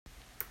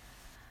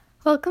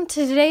Welcome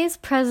to today's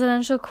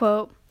presidential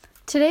quote.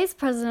 Today's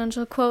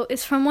presidential quote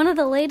is from one of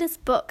the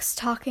latest books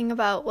talking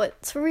about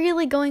what's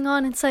really going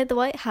on inside the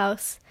White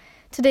House.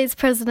 Today's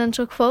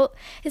presidential quote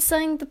is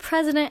something the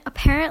president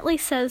apparently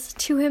says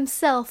to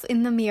himself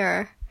in the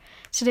mirror.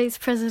 Today's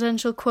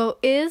presidential quote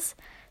is,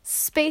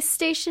 "Space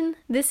Station,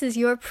 this is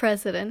your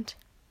president."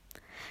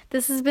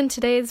 This has been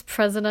today's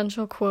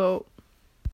presidential quote.